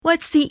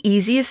What's the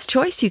easiest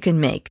choice you can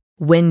make?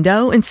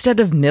 Window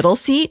instead of middle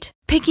seat?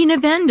 Picking a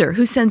vendor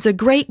who sends a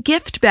great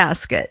gift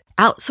basket?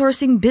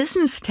 Outsourcing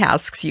business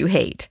tasks you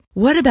hate?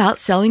 What about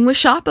selling with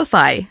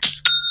Shopify?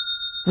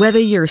 Whether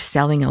you're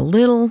selling a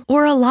little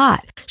or a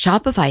lot,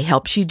 Shopify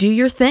helps you do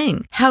your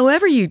thing,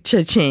 however you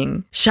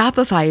cha-ching.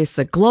 Shopify is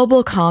the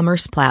global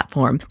commerce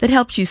platform that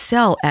helps you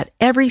sell at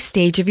every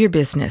stage of your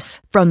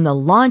business. From the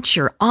launch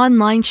your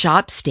online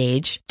shop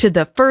stage to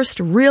the first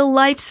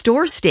real-life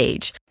store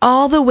stage,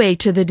 all the way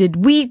to the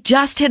did we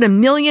just hit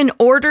 1 million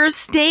orders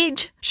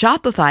stage.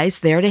 Shopify's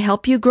there to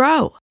help you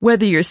grow.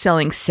 Whether you're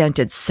selling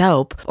scented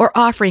soap or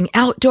offering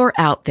outdoor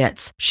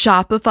outfits,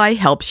 Shopify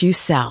helps you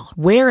sell.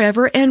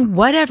 Wherever and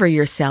whatever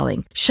you're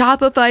selling,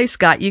 Shopify's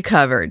got you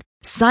covered.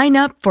 Sign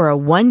up for a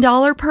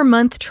 $1 per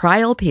month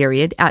trial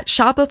period at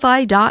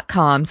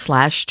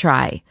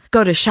shopify.com/try.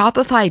 Go to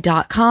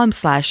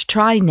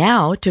shopify.com/try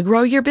now to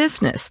grow your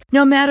business,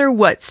 no matter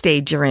what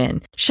stage you're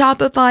in.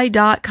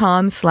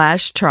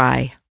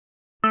 Shopify.com/try.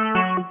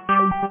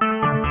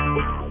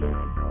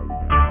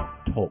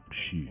 Talk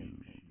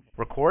shoes.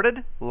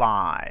 Recorded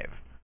live.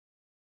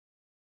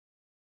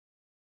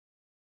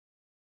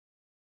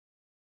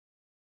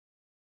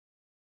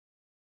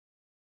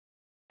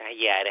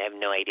 Yeah, I have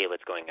no idea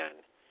what's going on.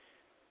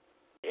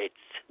 It's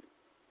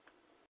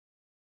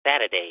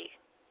Saturday.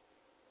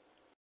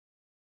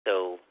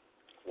 So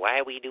why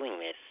are we doing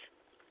this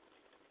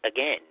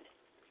again?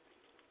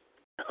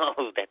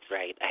 Oh, that's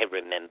right. I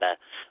remember.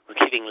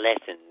 We're giving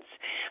lessons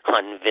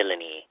on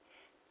villainy.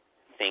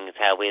 Things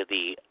how we're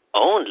the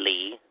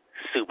only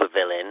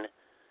supervillain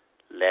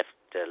left.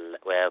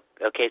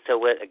 Okay,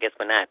 so I guess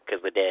we're not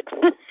because we're dead.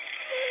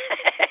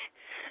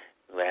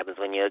 What happens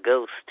when you're a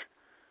ghost?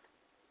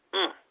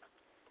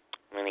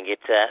 When it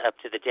gets up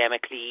to the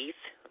Damocles,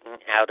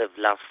 out of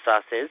Lost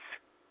Sauces.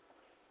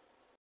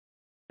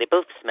 They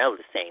both smell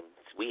the same.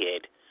 It's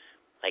weird.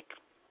 Like,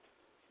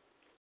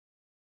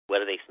 what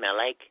do they smell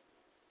like?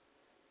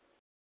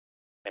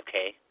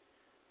 Okay.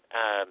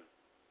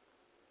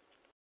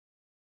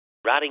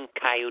 Rotting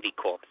coyote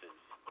corpses.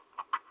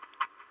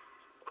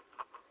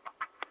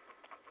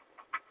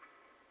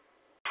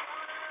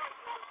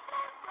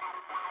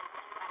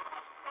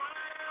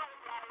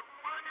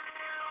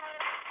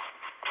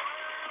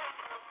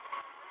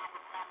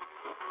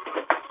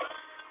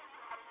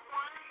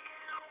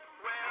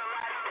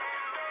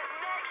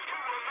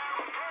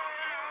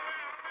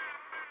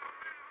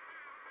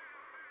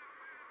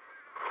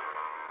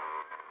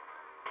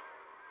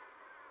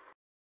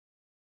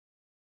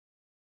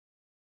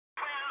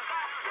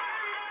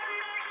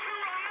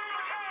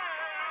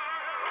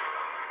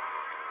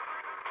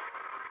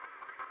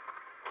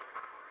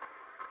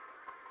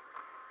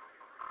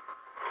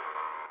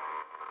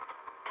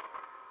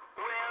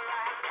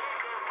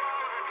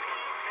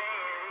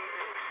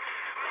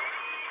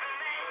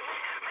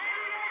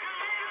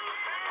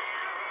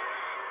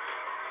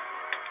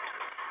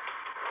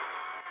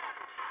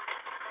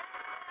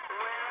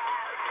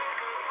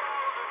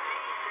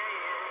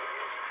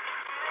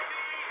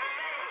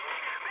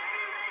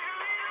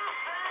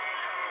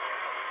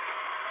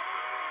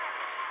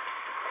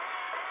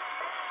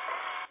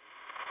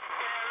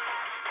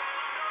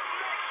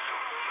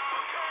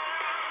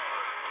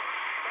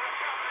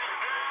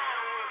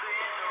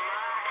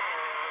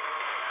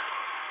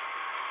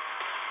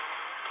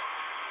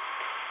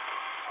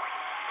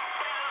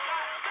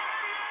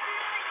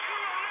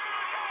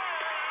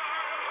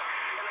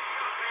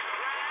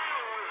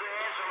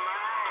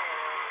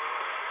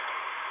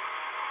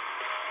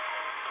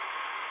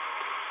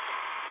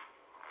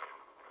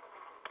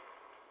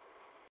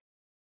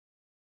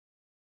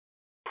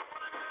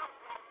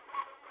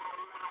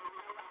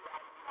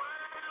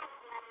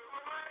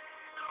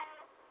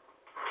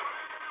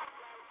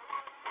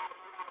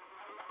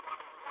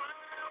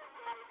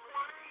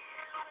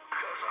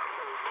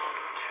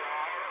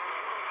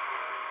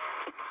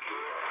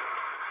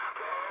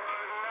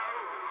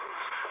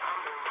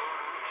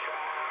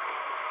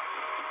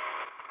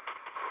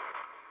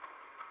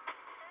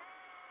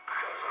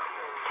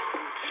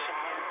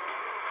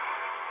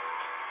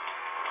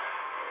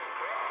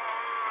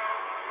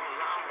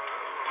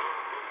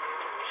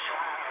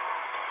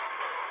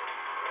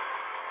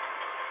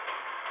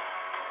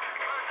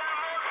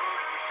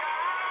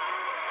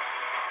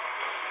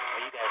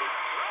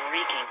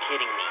 Freaking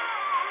kidding me.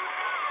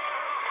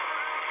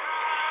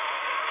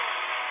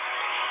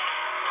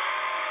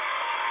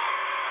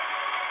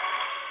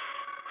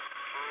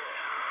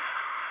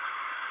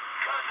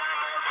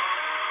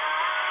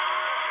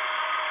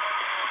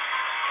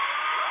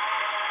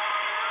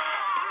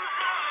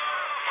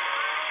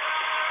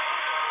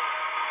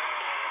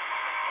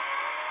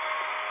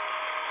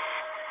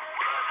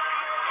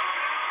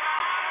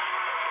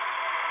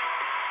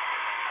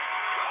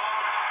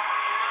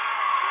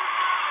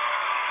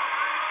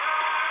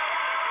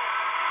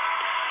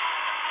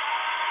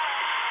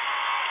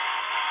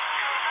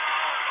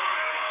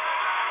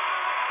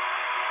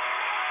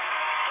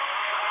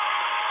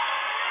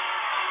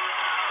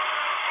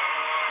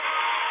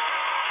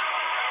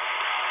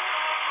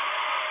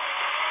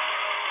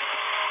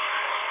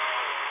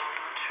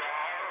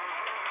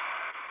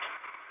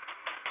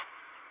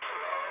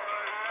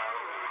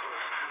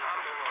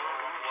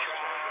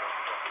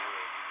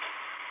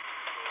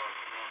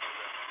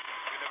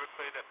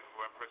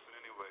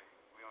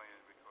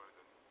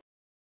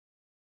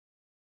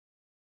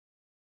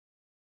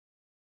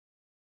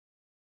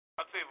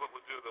 tell you what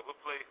we'll do, though. We'll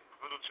play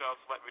Little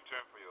Child's Slight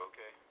Return for you,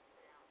 okay?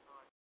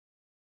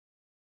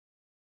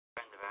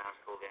 Friend of ours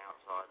called the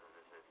Outsiders,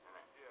 is it? Isn't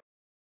it? Yeah.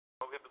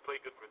 Oh, we have to play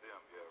good for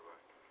them. Yeah,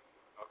 right.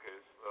 Okay,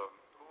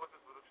 who was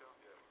this Little Child?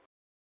 Yeah.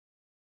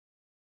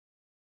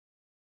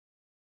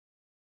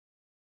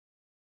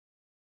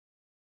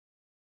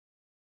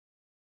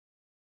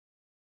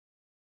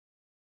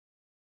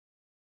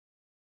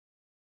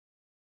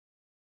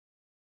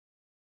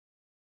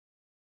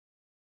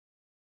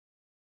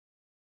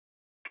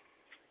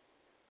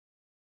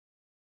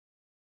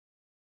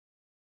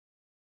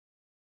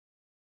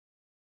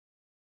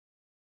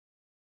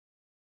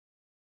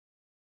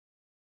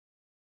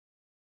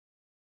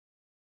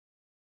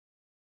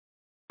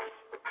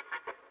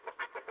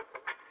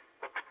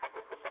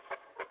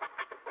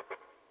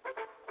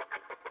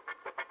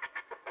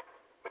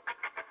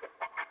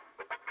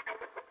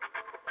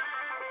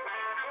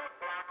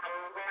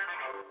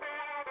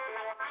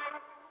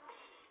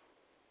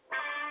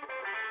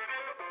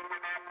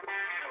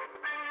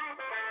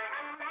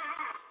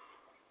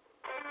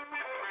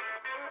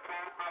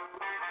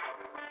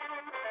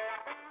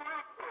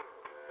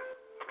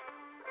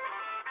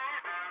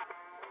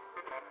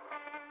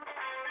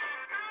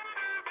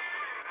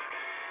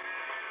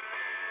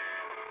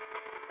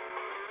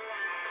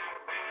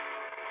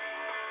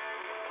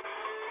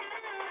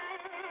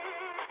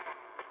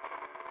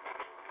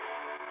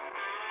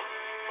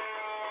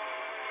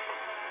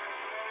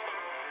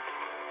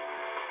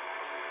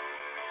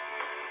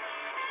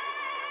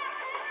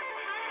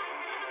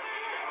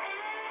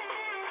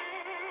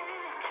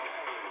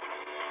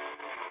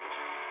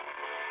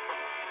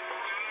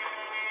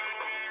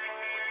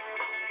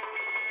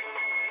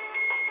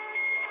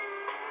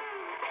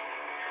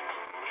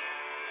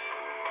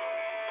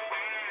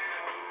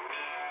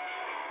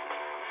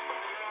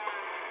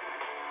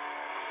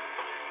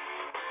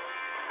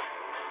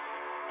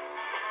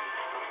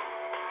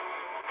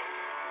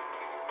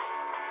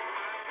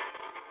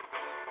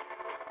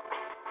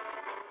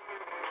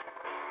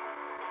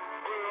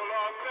 Well,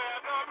 I'll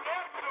stand up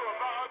next to a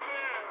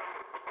mountain.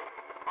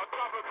 I'll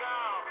drop it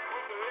down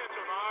with the edge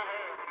of my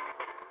hand.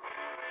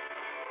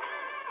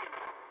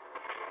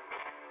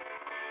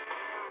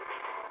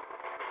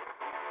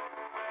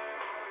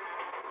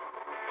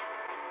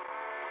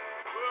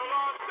 Well,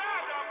 I'll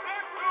stand up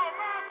next to a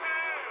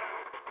mountain.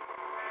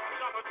 I'll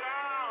drop it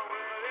down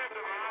with the edge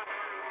of my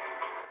hand.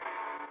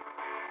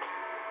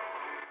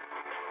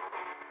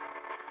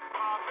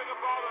 I'll pick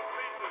up all the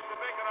pieces to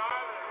make an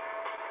island.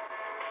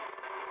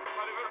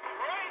 But if it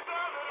rains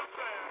a little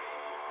sand,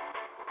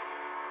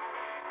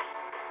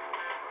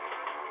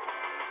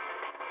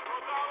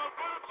 'cause I'm a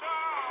good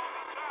child.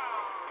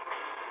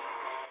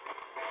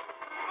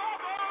 Oh,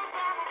 'cause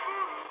I'm a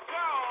good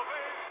child,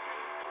 baby.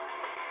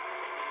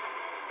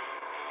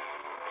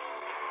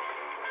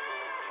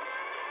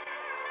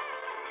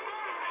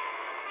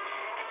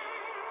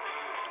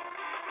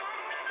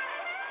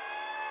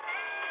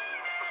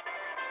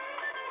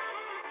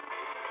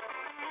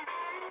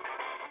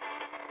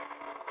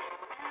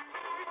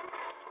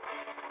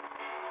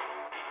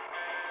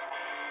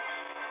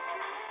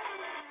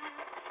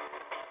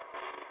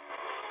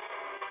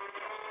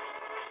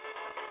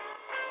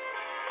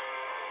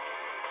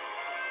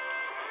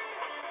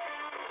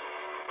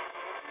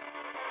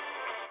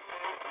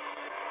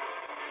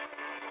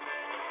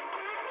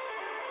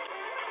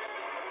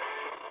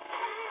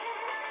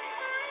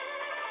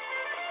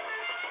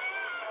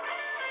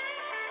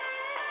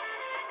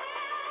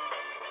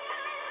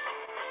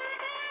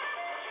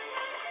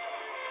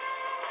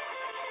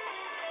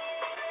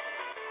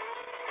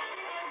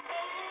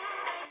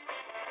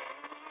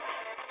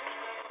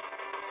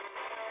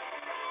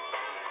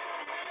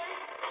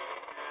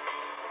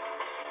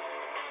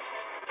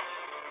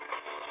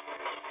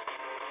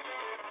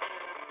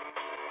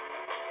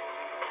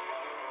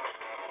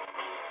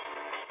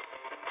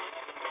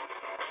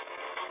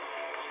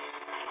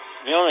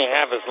 You only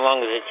have as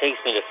long as it takes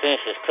me to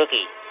finish this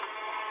cookie.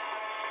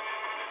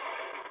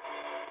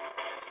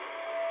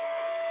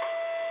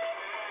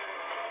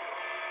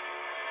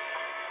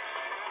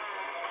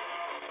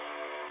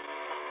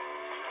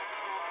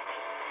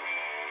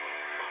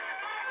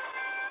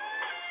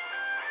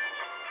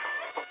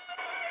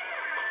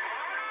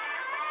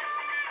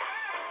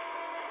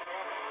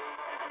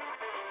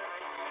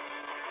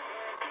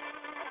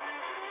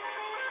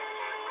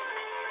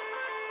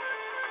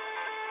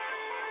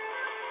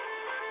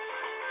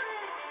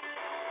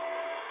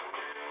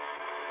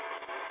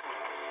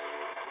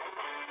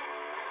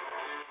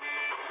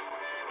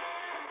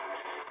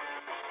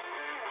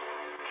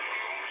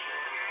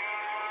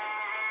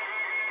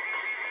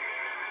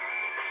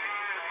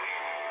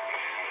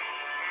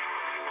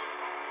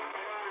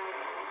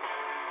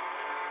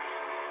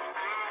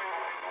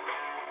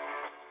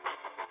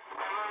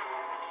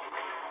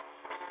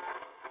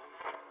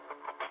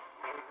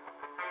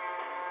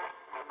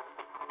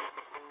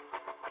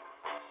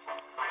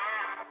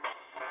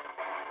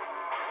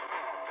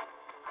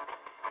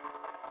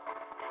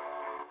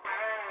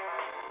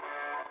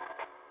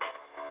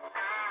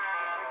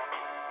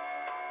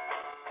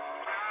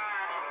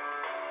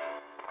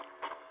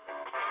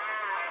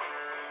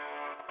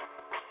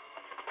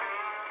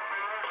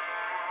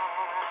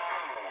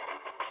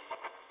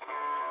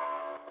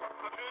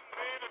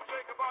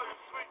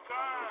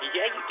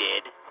 Yeah, you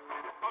did.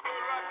 I'll give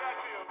it right back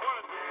to you. One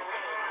or two.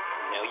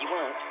 No, you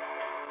won't.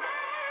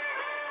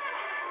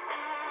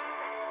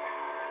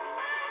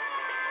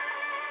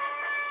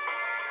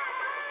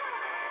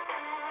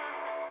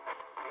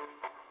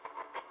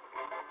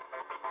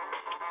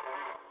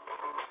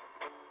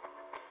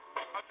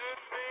 I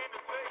didn't mean to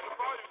take the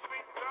body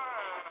sweet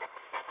time.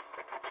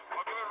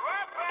 I'll give it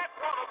right back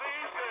one of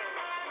these days.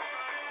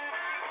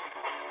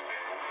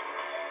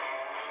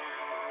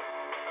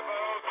 If I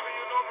don't see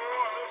you no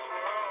more in this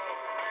world,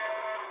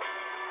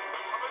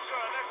 I'll be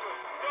sure next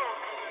one. Don't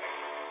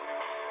behave.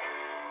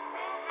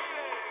 Don't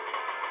behave.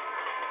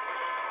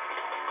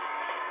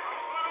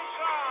 Blue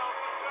child,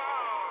 blue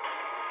child.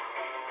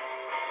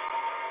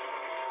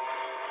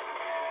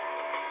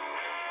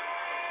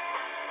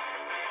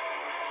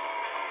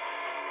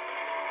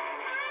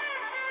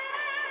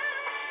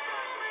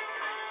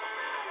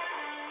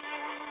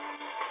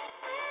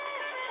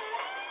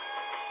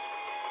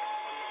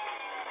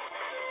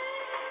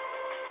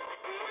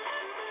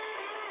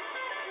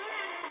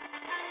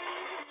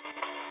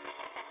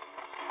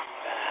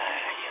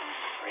 You're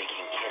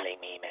freaking killing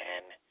me,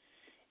 man.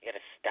 You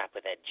gotta stop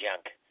with that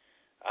junk.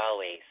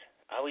 Always.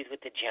 Always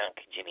with the junk,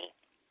 Jimmy.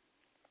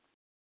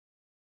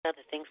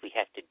 Other things we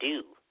have to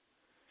do.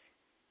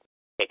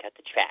 Take out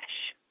the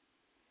trash.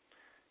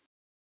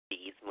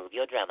 Please move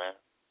your drummer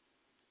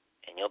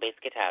and your bass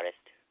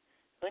guitarist.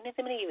 When does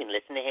somebody even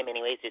listen to him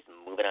anyways? Just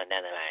move it on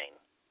down the line.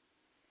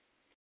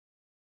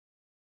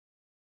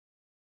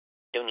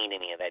 Don't need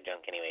any of that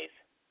junk anyways.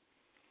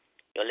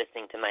 You're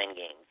listening to Mind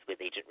Games with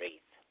Agent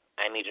Wraith.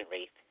 I'm Agent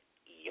Wraith.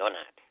 You're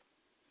not.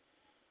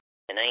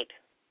 Tonight,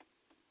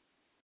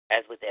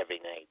 as with every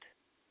night,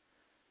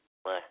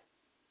 we're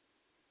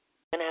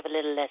going to have a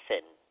little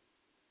lesson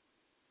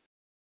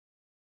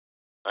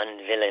on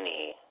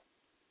villainy.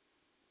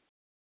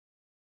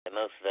 The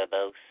most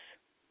verbose,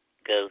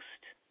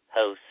 ghost,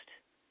 host.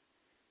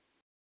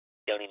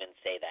 Don't even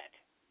say that.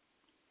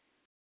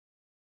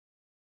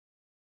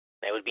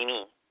 That would be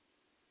me.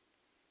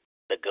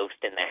 The ghost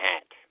in the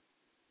hat.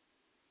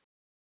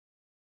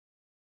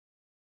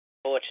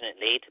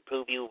 Fortunately, to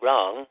prove you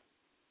wrong,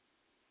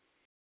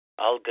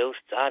 all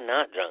ghosts are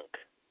not drunk.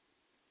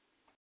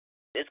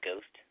 This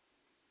ghost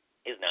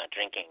is not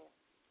drinking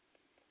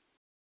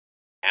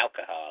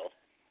alcohol.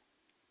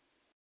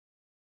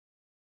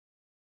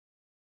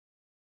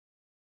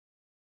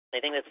 I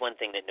think that's one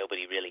thing that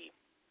nobody really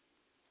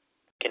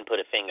can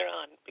put a finger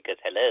on, because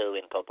hello,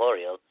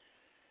 incorporeal,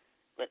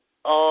 but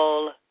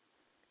all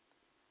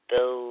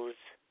those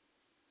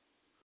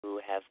who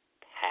have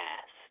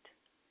passed,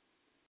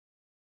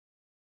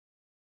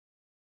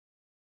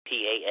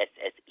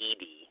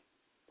 P-A-S-S-E-D,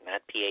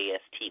 not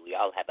P-A-S-T, we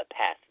all have a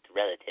past, it's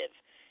relative.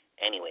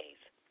 Anyways,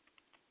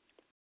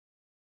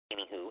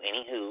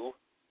 anywho,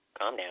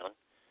 calm down.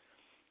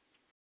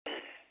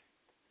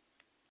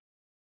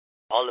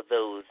 All of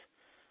those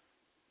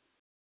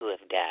who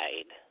have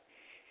died,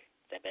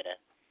 is that better?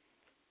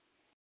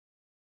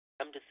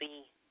 Come to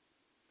see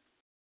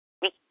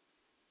me,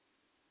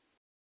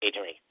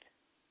 Agent Wraith,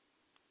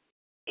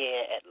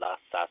 here at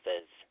Lost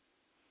Saucers.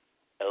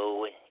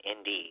 Oh,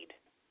 indeed.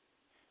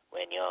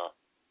 When you're,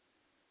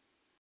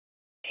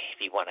 if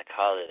you want to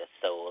call it a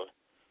soul,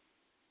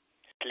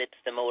 slips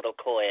the mortal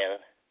coil,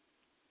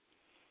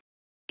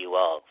 you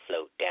all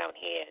float down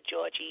here,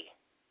 Georgie.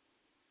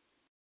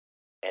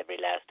 Every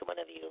last one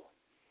of you.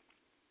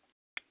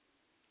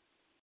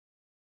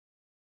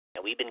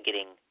 Now, we've been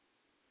getting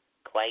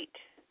quite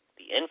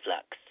the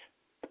influx,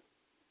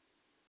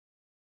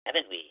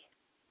 haven't we?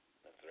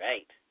 That's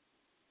right.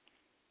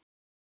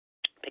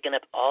 Picking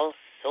up all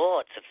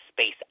sorts of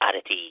space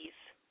oddities.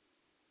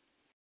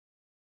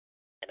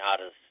 An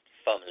artist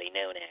formerly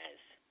known as.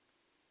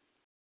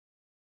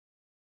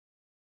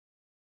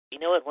 You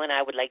know what one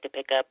I would like to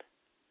pick up?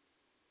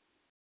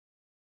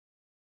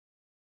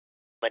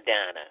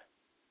 Madonna.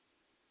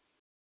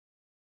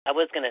 I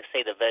was going to say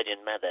the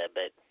Virgin Mother,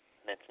 but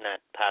that's not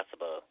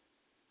possible.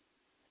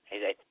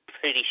 I'm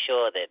pretty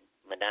sure that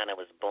Madonna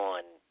was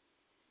born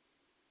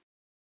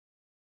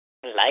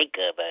like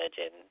a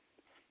virgin,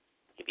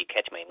 if you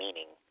catch my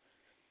meaning.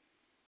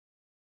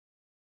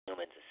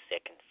 Humans are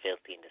sick and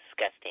filthy and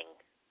disgusting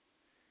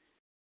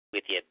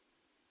with your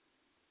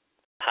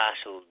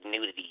partial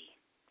nudity.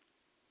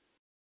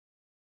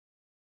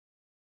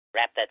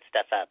 Wrap that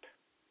stuff up.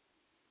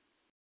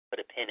 Put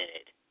a pin in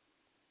it.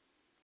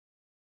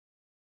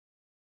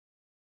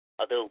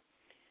 Although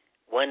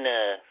one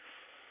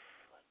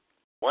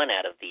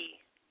out of the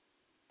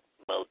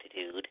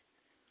multitude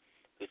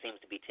who seems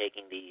to be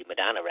taking the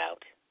Madonna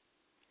route,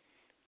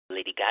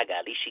 Lady Gaga,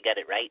 at least she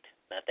got it right.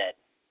 Not that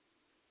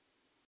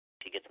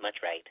she gets much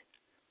right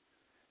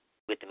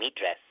with the meat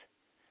dress.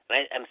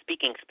 And I'm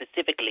speaking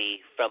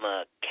specifically from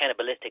a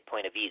cannibalistic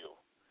point of view.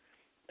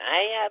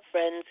 I have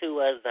friends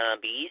who are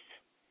zombies.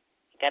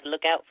 You got to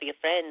look out for your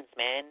friends,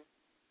 man.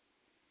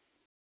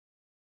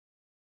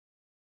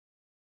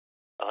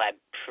 Oh, I'm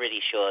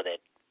pretty sure that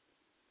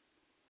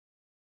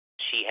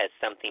she has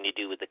something to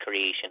do with the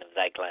creation of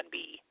Zyklon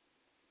B.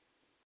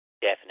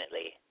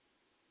 Definitely.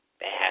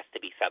 There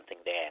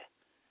something there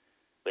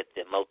with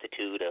the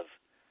multitude of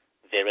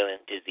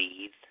virulent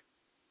disease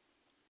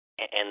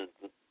and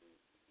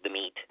the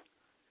meat.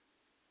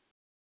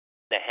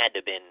 There had to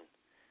have been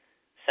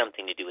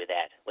something to do with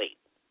that. Wait,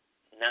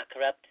 not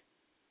corrupt?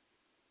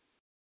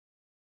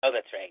 Oh,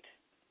 that's right.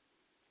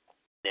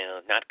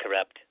 No, not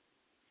corrupt.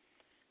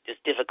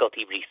 Just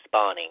difficulty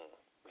respawning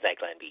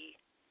Zyklon B.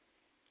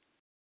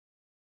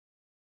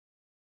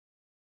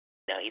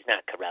 No, he's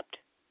not corrupt.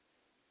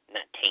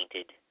 Not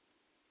tainted.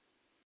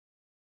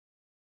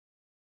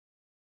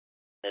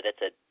 No,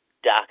 that's a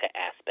darker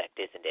aspect,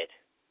 isn't it?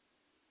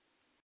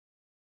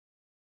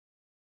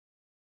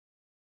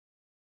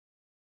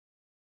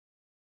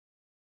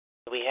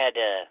 We had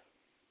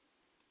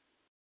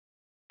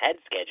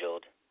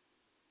scheduled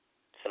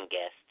some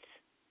guests,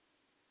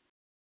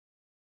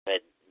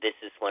 but this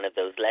is one of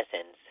those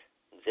lessons.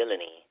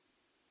 Villainy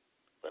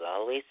will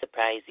always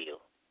surprise you.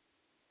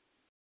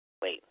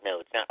 Wait, no,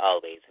 it's not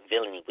always.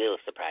 Villainy will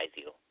surprise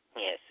you.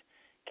 Yes,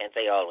 can't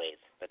say always.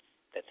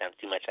 That sounds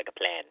too much like a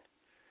plan.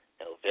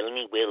 No,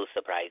 villainy will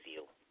surprise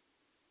you.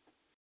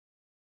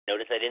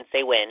 Notice I didn't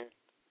say when.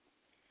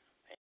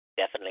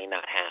 Definitely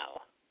not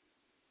how.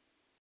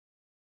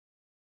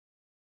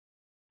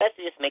 Let's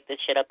just make this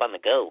shit up on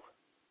the go.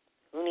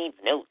 Who needs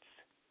notes?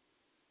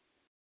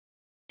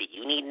 Do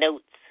you need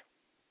notes?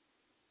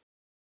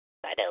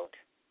 I don't.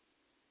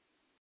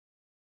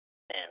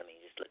 Now, let me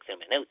just look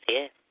through my notes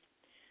here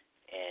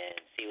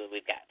and see what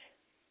we've got.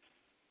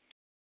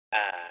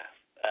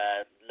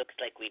 Looks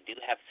like we do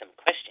have some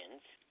questions.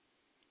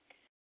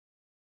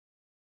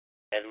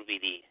 That would be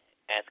the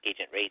Ask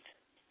Agent Wraith.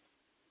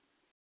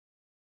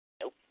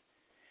 Nope.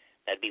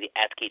 That would be the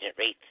Ask Agent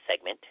Wraith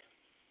segment.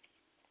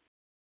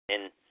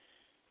 And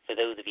for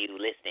those of you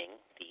listening,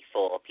 the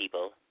 4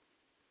 people,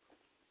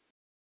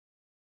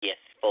 yes,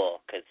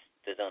 4, because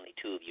there's only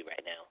 2 of you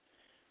right now.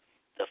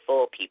 The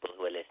 4 people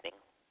who are listening,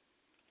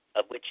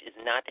 of which is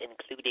not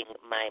including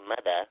my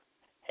mother.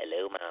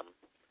 Hello, Mom.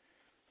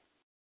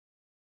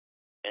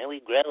 And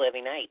we grow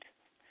every night.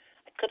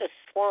 I could have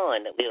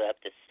sworn that we were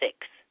up to 6.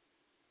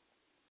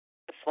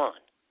 I sworn.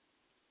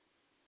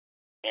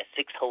 And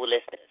 6 whole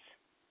listeners.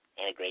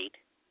 Ain't it great?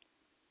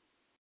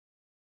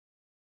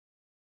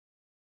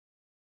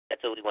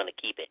 That's what we want to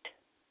keep it.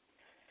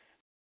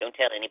 Don't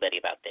tell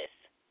anybody about this.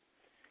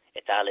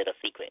 It's our little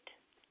secret.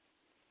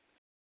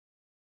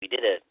 We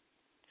did a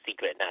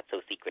secret, not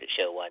so secret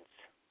show once.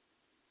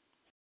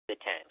 Good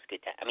times,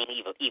 good times. I mean,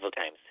 evil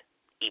times.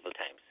 Evil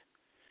times.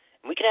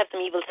 And we could have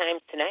some evil times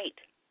tonight.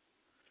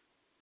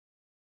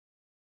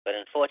 But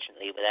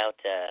unfortunately, without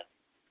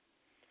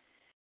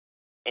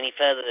any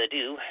further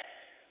ado,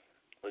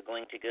 we're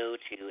going to go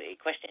to a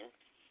question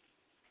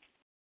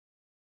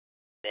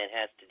that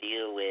has to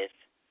deal with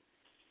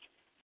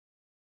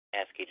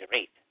Ask Agent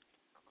Wraith.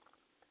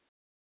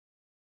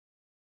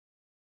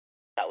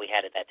 Thought we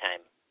had at that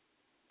time.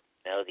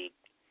 No, the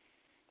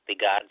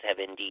gods have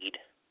indeed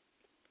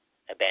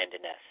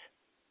abandoned us.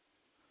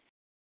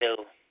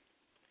 So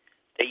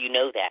you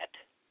know that.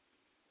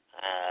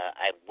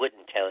 I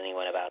wouldn't tell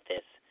anyone about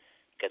this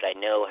because I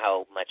know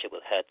how much it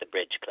will hurt the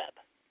Bridge Club.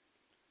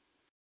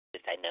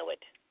 Just I know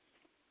it.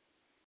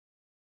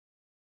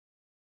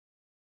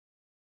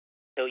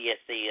 So yes,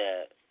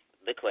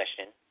 the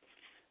question,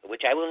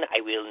 which I will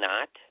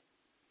not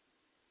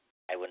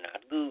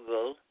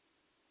Google.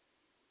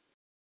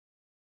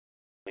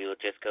 We will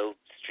just go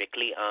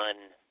strictly on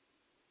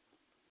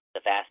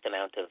the vast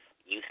amount of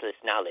useless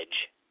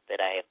knowledge that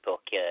I have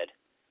procured.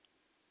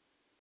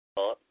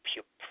 How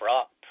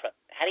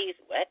do you,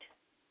 what?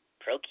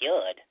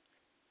 Procured?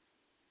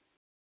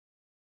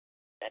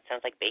 That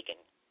sounds like bacon.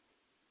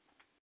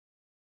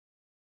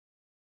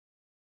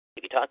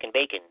 If you're talking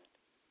bacon,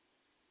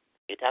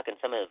 you're talking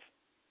some of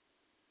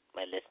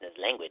my listeners'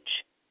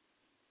 language.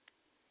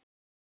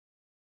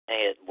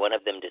 One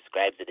of them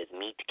describes it as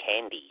meat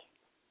candy.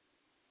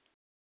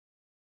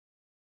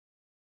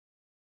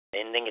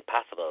 Anything is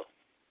possible.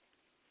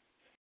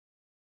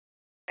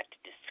 I have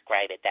to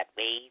describe it that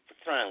way.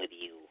 What's wrong with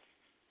you?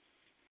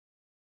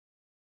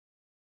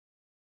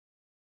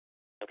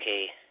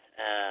 Okay,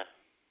 I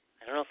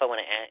don't know if I want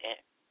to add.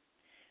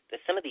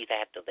 There's some of these I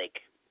have to,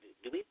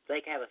 do we,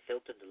 have a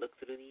filter to look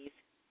through these?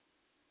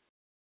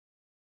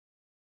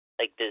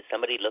 Does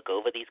somebody look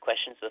over these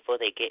questions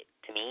before they get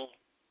to me?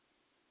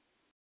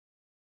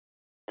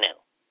 No.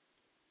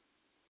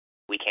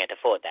 We can't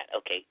afford that.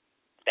 Okay,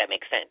 that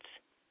makes sense.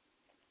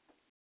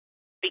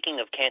 Speaking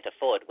of can't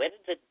afford, where did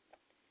the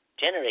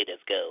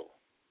generators go?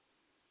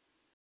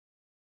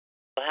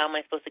 Well, how am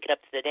I supposed to get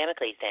up to the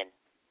Damocles then?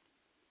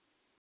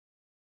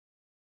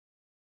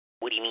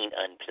 What do you mean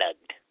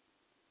unplugged?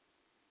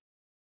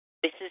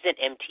 This isn't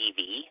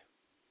MTV.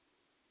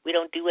 We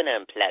don't do an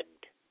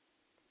unplugged.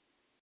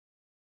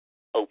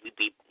 Oh,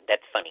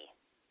 that's funny.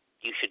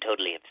 You should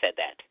totally have said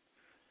that.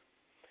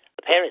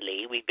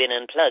 Apparently, we've been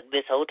unplugged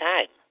this whole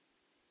time.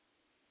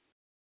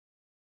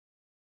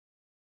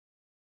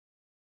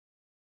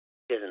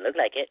 Doesn't look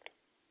like it.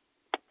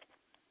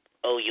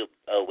 Oh,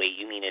 wait,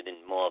 you mean it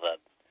in more of a...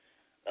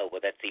 Oh,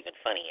 well, that's even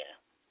funnier.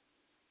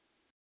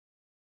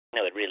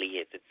 No, it really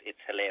is. It's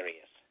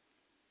hilarious.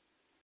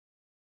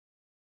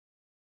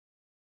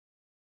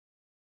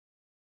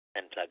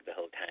 Unplugged the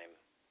whole time.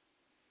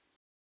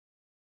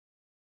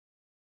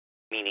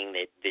 Meaning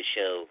that the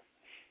show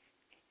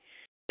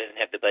doesn't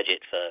have the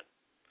budget for,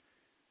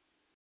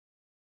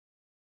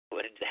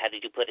 how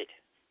did you put it?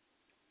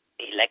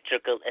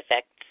 Electrical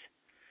effects?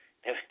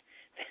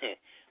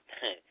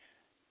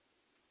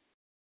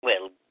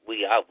 Well,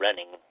 we are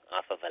running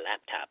off of a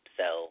laptop,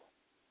 so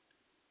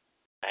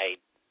I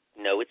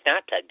know it's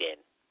not plugged in.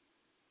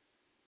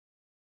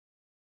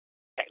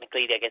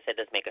 Technically, I guess that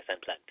does make us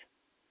unplugged.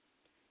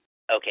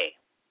 Okay.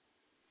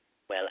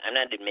 Well, I'm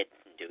not admitting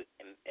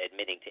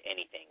to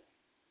anything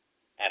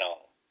at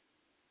all.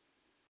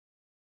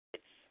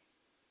 It's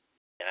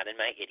not in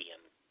my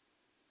idiom.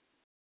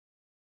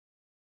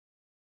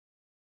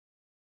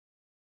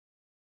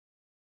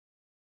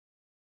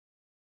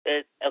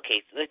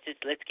 Okay, so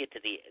let's get to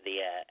the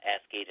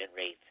Ask Agent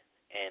Wraith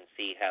and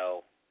see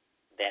how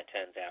that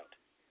turns out.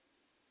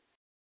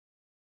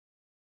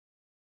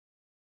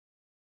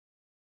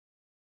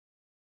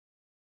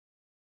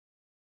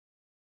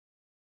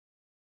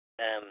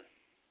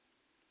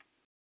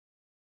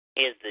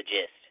 Here's the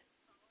gist.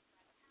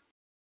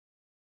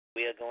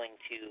 We are going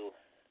to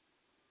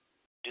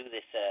do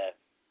this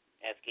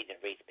Ask Agent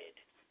Wraith bid,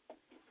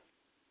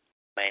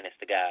 minus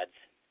the gods.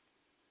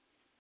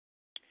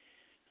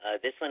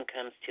 This one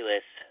comes to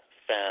us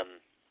from,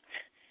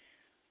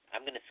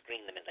 I'm going to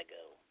screen them as I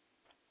go.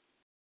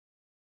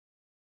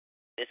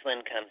 This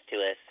one comes to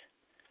us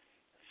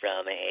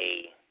from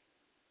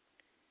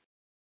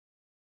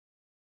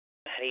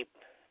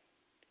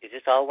is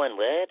this all one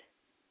word?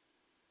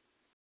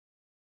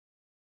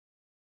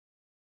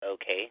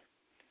 Okay.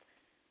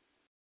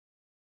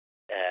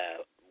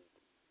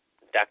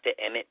 Dr.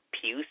 Emmett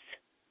Puce,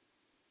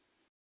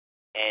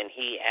 and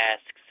he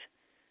asks,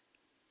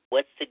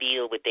 what's the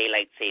deal with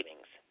daylight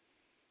savings?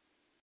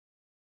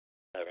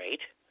 All right.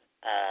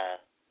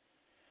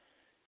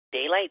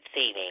 Daylight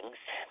savings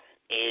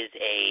is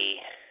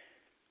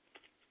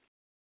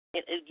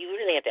you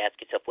really have to ask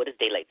yourself, what is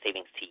daylight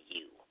savings to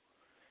you?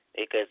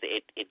 Because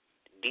it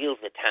deals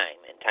with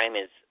time, and time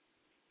is,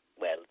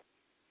 well,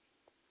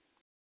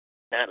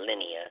 not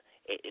linear.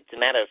 It's a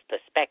matter of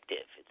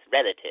perspective. It's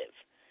relative.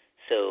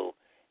 So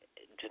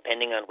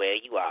depending on where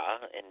you are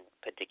in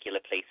particular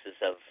places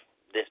of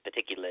this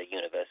particular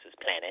universe's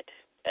planet,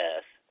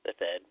 Earth, the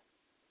third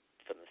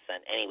from the sun.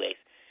 Anyways,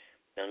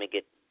 let me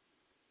get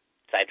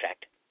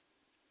sidetracked.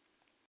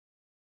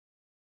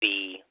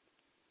 The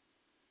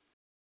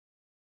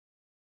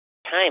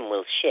time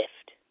will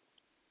shift,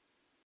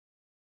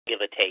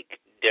 give or take,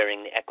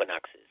 during the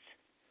equinoxes.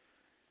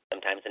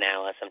 Sometimes an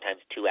hour, sometimes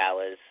 2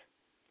 hours,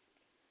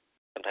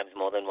 sometimes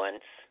more than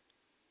once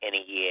in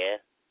a year.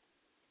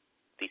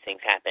 These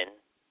things happen.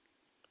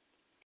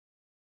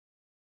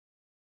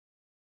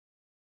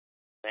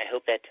 I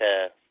hope that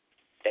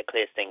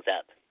clears things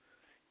up,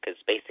 because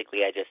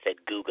basically I just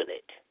said Google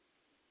it.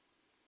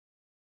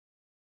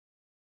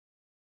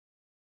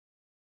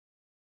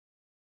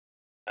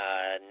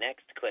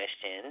 Next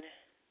question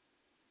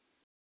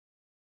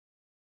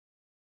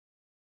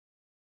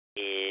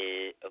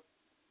is,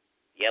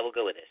 we'll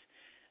go with this.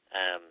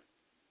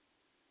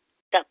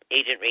 Sup,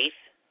 Agent Wraith,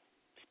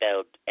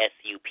 spelled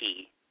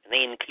S-U-P, and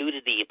they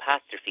included the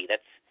apostrophe.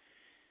 That's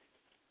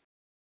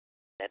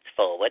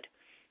forward.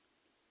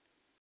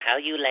 How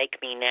you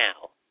like me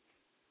now?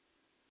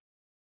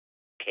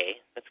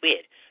 Okay, that's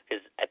weird,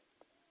 because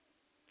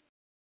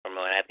from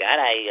what I've got,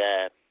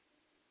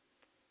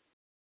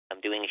 I'm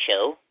doing a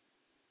show,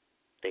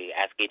 the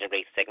Ask Agent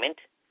Wraith segment,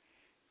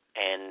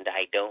 and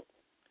I don't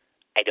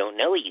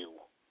know you.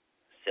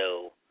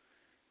 So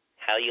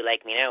how you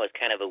like me now is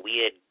kind of a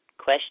weird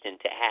question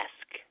to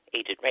ask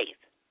Agent Wraith.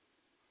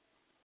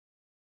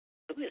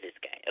 Who is this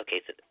guy?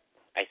 Okay, so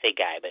I say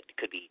guy, but it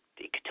could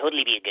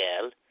totally be a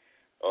girl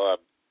or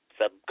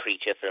some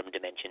creature from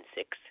Dimension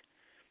 6.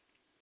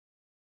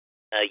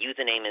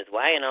 Username is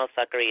why in all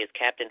fuckery is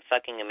Captain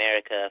Fucking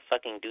America a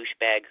fucking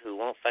douchebag who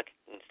won't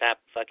fucking stop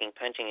fucking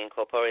punching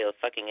incorporeal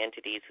fucking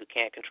entities who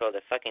can't control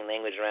their fucking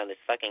language around this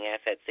fucking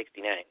asset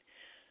 69.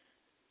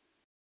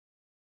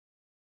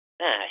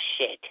 Ah,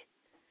 shit.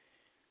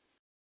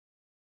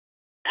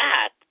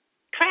 Ah,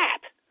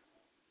 crap.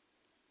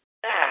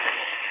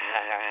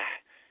 Ah,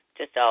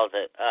 just all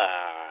the,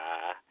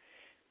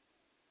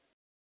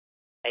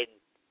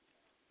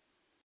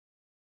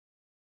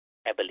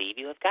 I believe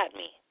you have got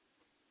me.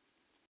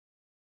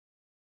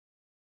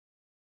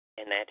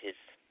 And that is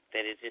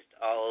just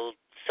all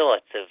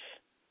sorts of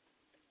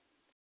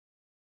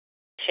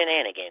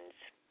shenanigans.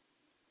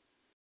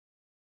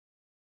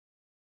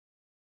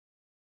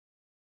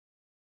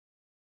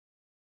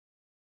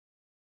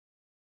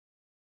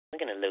 We're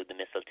going to load the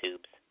missile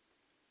tubes.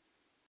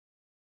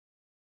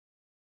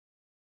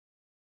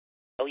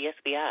 Oh, yes,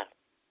 we are.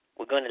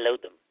 We're going to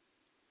load them.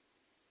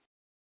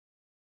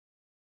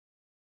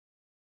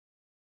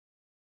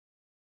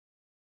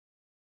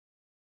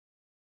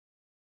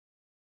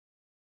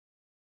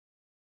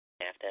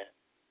 After.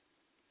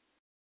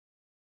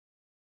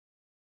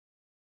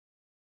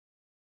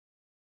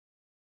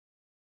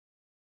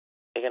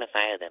 They're going to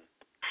fire them.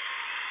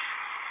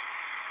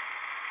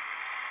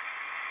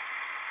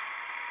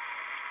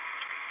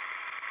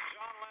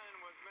 John Lennon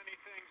was many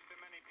things to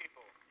many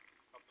people.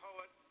 A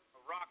poet,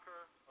 a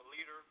rocker, a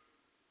leader,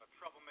 a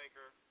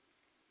troublemaker,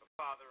 a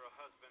father, a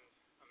husband,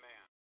 a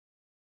man.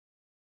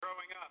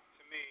 Growing up,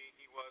 to me,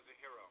 he was a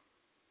hero.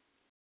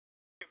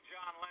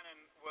 John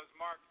Lennon was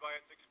marked by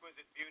its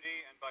exquisite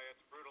beauty and by its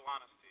brutal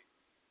honesty.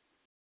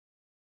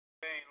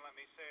 Let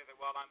me say that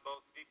while I'm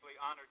both deeply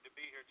honored to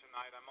be here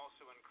tonight, I'm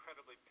also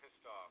incredibly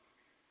pissed off.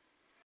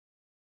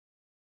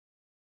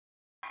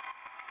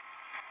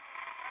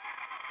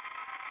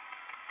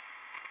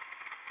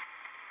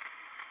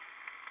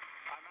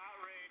 I'm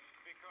outraged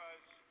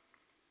because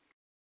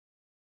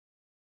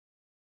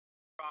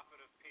prophet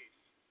of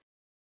peace,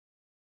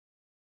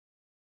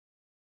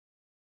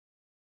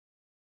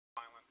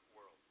 violent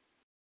world.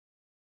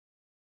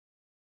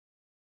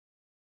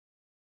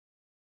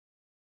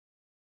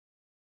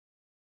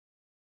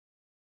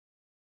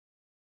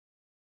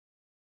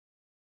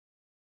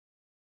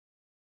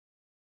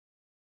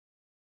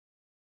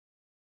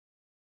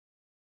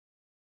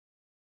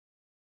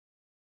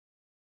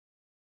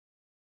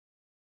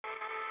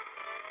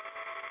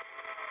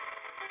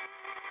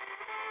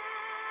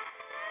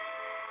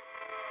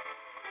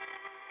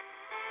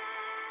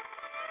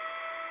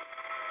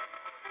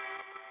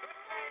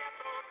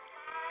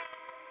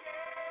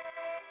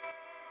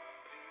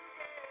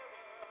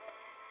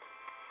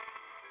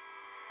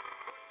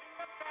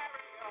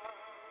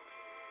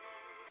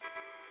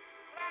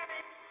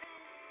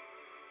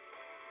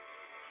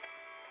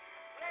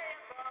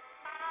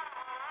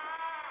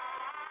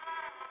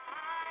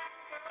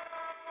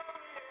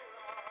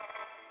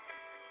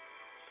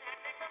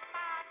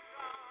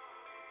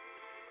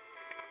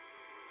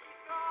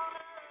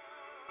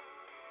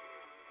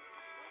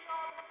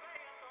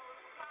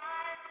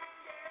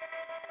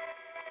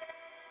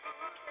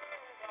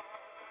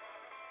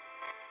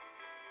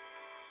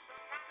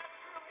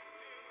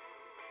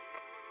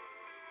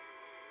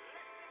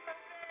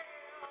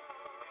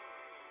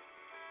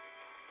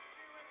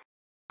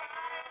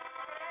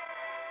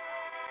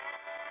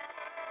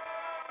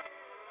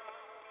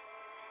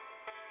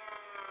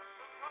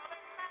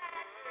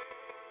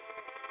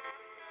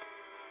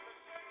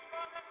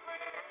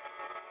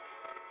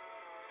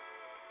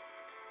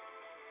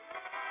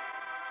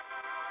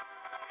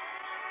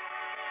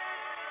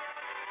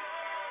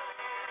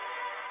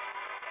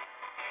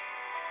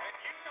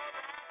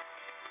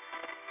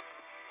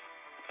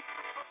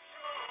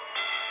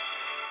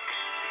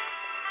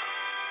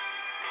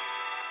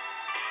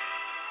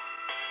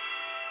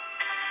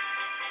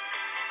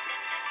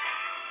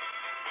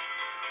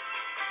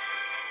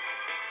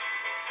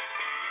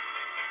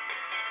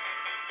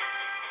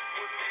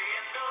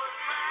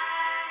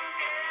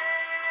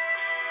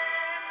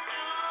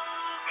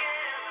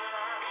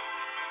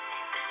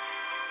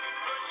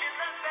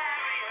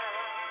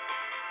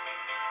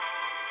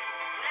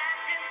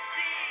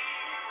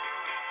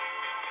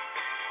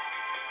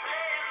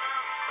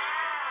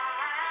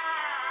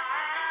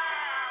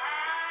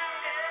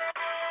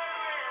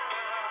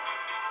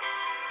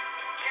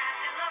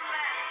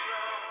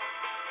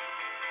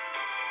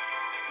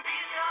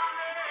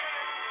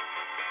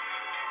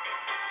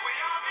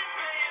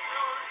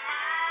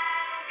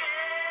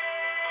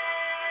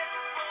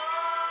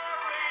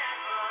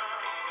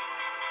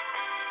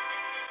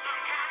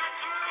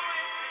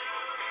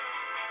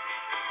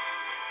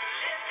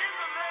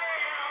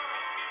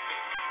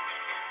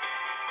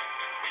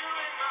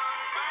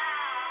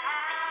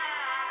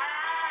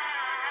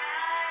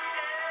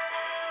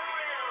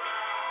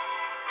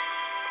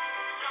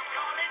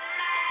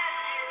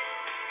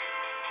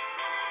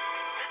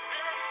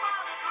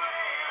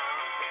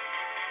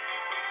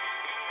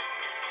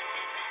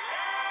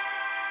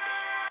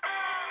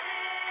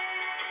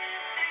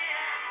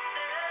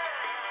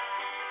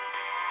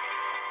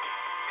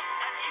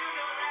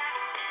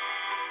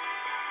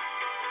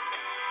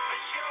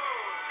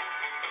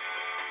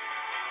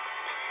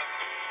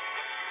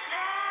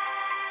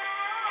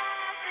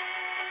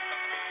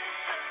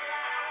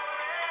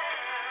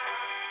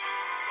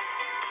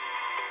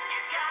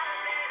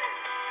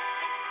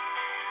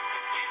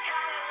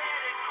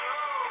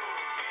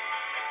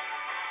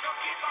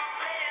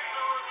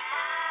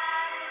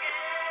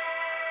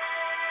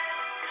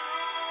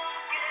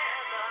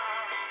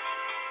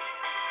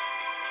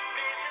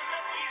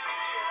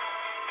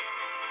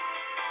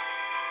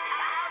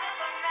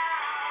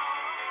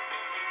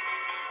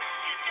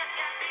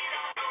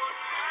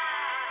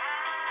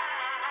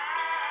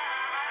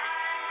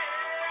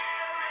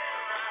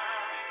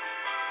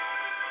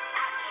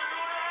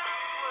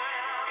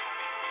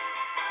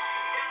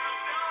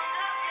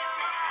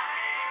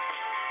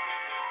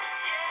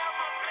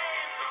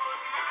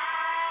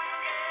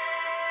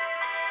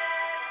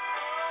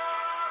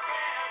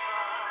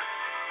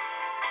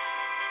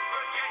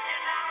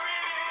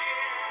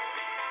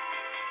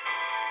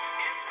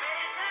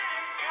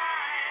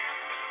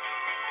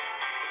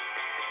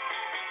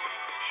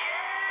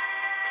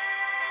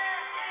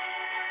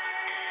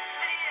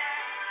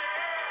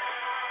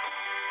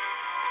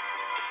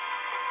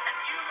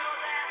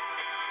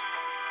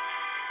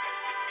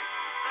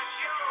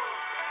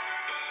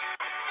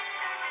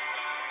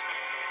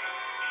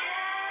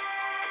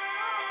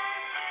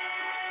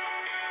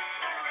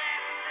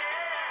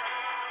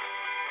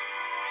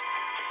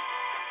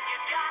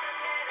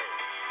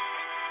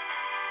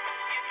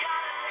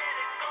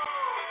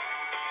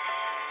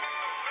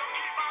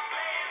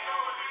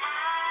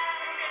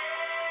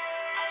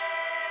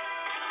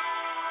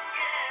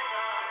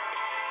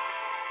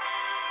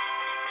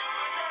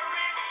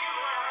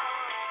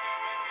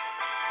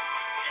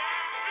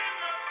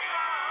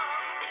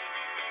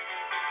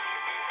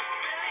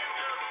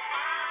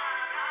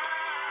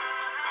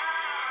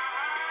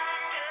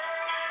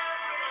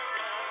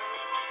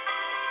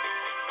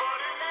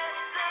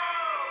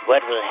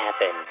 What will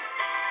happen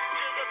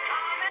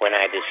when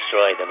I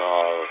destroy them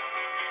all?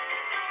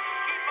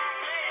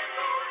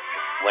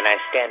 When I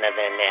stand on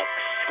their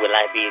necks, will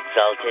I be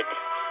exalted?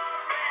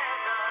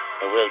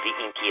 Or will the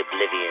inky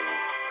oblivion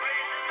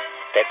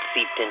that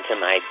seeped into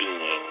my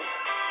being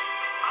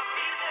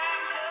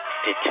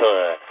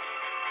deter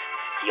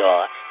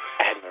your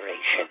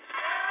admiration?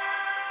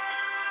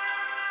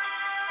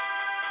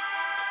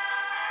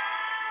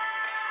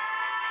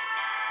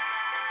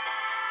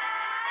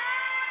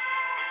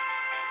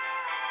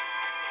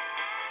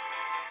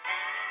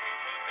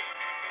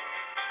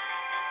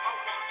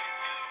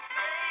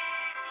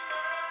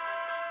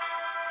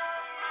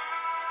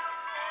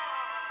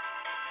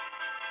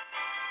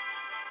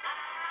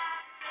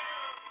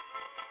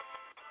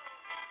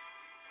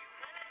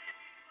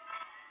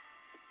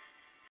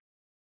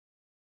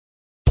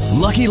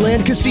 Lucky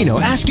Land Casino,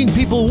 asking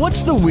people,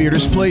 what's the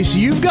weirdest place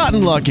you've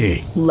gotten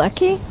lucky?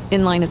 Lucky?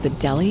 In line at the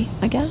deli,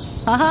 I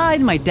guess? Aha,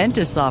 in my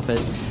dentist's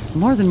office.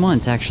 More than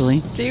once,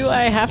 actually. Do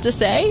I have to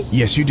say?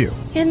 Yes, you do.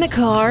 In the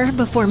car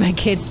before my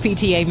kids'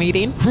 PTA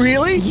meeting.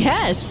 Really?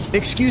 Yes.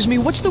 Excuse me,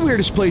 what's the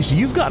weirdest place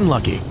you've gotten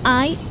lucky?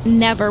 I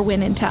never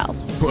win and tell.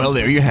 Well,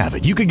 there you have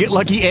it. You can get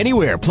lucky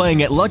anywhere,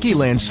 playing at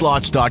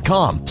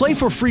LuckyLandSlots.com. Play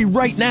for free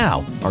right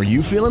now. Are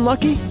you feeling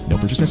lucky? No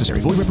purchase necessary.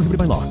 Void where prohibited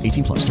by law.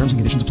 18+. Terms and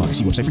conditions apply.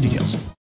 See website for details.